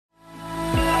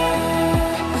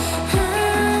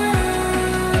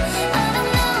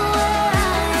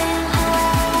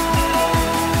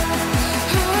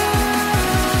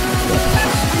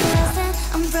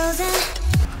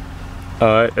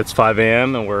Alright, it's 5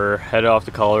 a.m. and we're headed off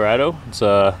to Colorado. It's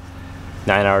a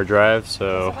 9-hour drive,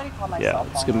 so yeah,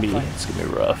 it's gonna be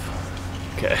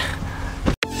rough. Okay.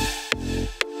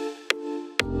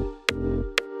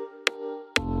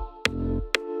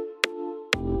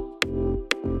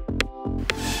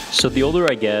 So the older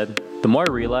I get, the more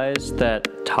I realize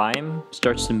that time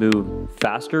starts to move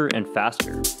faster and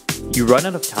faster. You run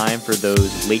out of time for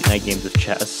those late night games of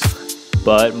chess,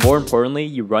 but more importantly,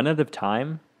 you run out of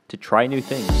time to try new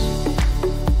things.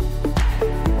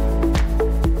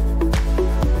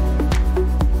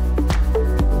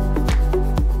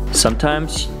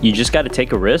 Sometimes you just gotta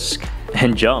take a risk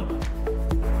and jump.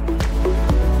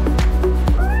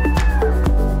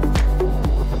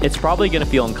 It's probably gonna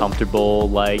feel uncomfortable,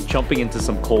 like jumping into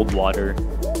some cold water,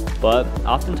 but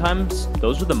oftentimes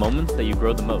those are the moments that you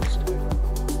grow the most.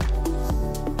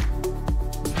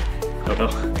 Oh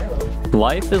no.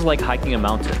 Life is like hiking a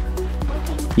mountain.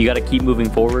 You gotta keep moving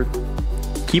forward,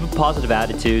 keep a positive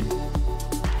attitude,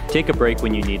 take a break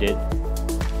when you need it,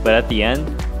 but at the end,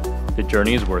 the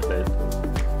journey is worth it.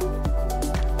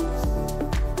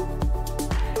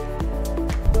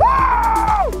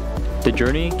 The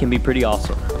journey can be pretty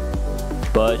awesome,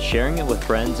 but sharing it with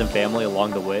friends and family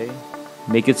along the way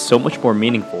make it so much more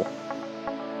meaningful.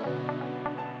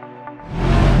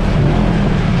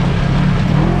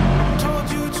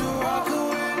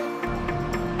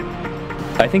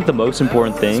 I think the most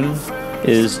important thing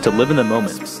is to live in the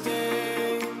moment.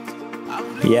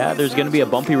 Yeah, there's gonna be a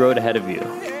bumpy road ahead of you,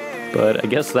 but I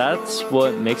guess that's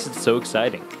what makes it so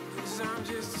exciting.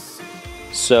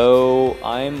 So,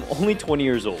 I'm only 20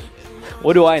 years old.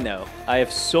 What do I know? I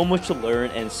have so much to learn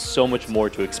and so much more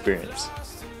to experience.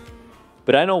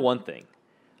 But I know one thing.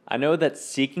 I know that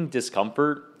seeking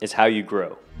discomfort is how you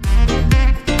grow.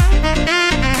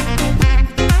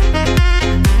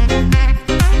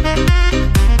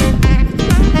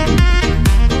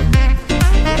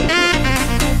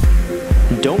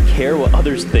 Don't care what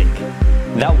others think.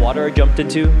 That water I jumped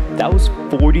into, that was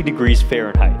 40 degrees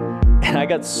Fahrenheit, and I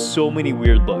got so many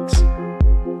weird looks.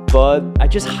 But I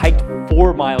just hiked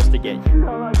 4 miles to get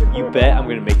here. You bet I'm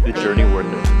gonna make the journey worth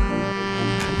it.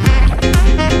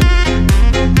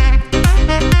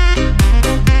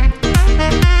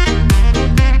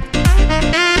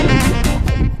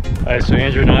 Alright, so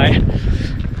Andrew and I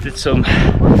did some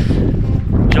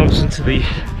jumps into the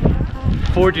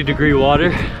 40-degree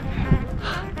water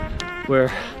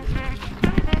where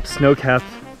snow caps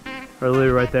are literally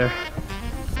right there,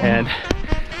 and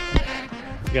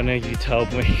I'm gonna need you to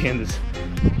help. My hand is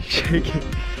shaking.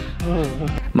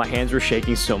 My hands were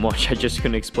shaking so much I just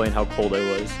couldn't explain how cold I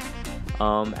was.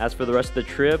 As for the rest of the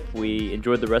trip, we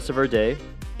enjoyed the rest of our day.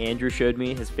 Andrew showed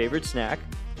me his favorite snack.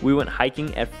 We went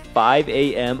hiking at 5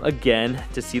 a.m. again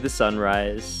to see the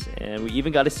sunrise, and we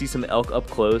even got to see some elk up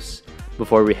close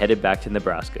before we headed back to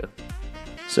Nebraska.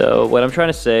 So what I'm trying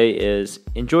to say is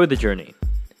enjoy the journey.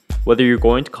 Whether you're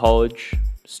going to college,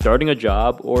 starting a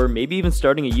job, or maybe even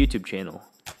starting a YouTube channel,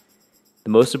 the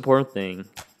most important thing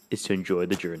is to enjoy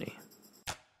the journey.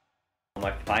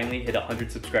 I finally hit 100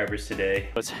 subscribers today.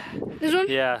 This one?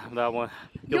 Yeah, that one.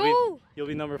 You'll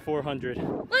be number 400.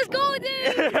 Let's go,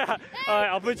 dude! Yeah. Alright,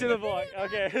 I'll put you in the vlog.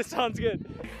 Okay, sounds good.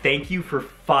 Thank you for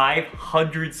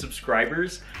 500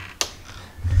 subscribers.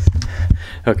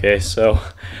 Okay, so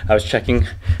I was checking,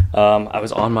 I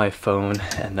was on my phone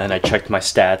and then I checked my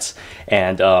stats,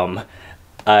 and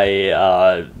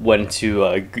I went into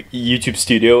a YouTube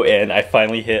studio and I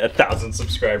finally hit 1,000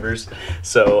 subscribers.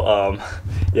 So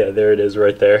yeah, there it is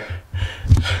right there.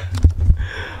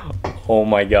 Oh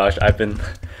my gosh, I don't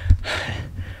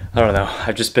know,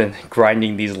 I've just been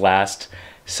grinding these last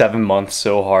 7 months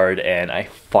so hard, and I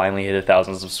finally hit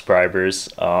 1,000 subscribers.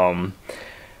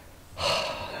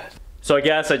 So I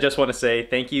guess I just want to say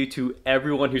thank you to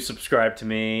everyone who subscribed to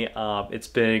me. It's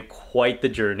been quite the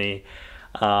journey.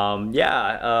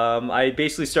 I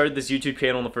basically started this YouTube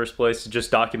channel in the first place to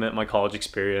just document my college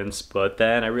experience, but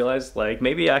then I realized like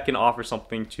maybe I can offer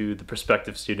something to the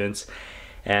prospective students,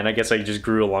 and I guess I just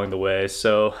grew along the way.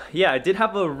 So yeah, I did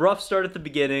have a rough start at the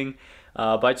beginning,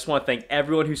 but I just want to thank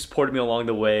everyone who supported me along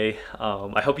the way.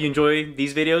 I hope you enjoy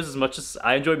these videos as much as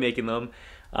I enjoy making them,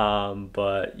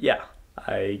 but yeah,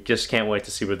 I just can't wait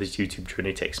to see where this YouTube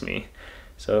journey takes me.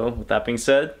 So with that being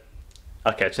said,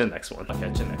 I'll catch you in the next one. I'll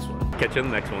catch you in the next one. Catch you in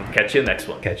the next one. Catch you in the next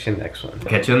one. Catch you in the next one.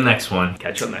 Catch you in the next one.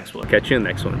 Catch you in the next one. Catch you in the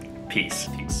next one. Peace.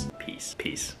 Peace. Peace.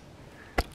 Peace.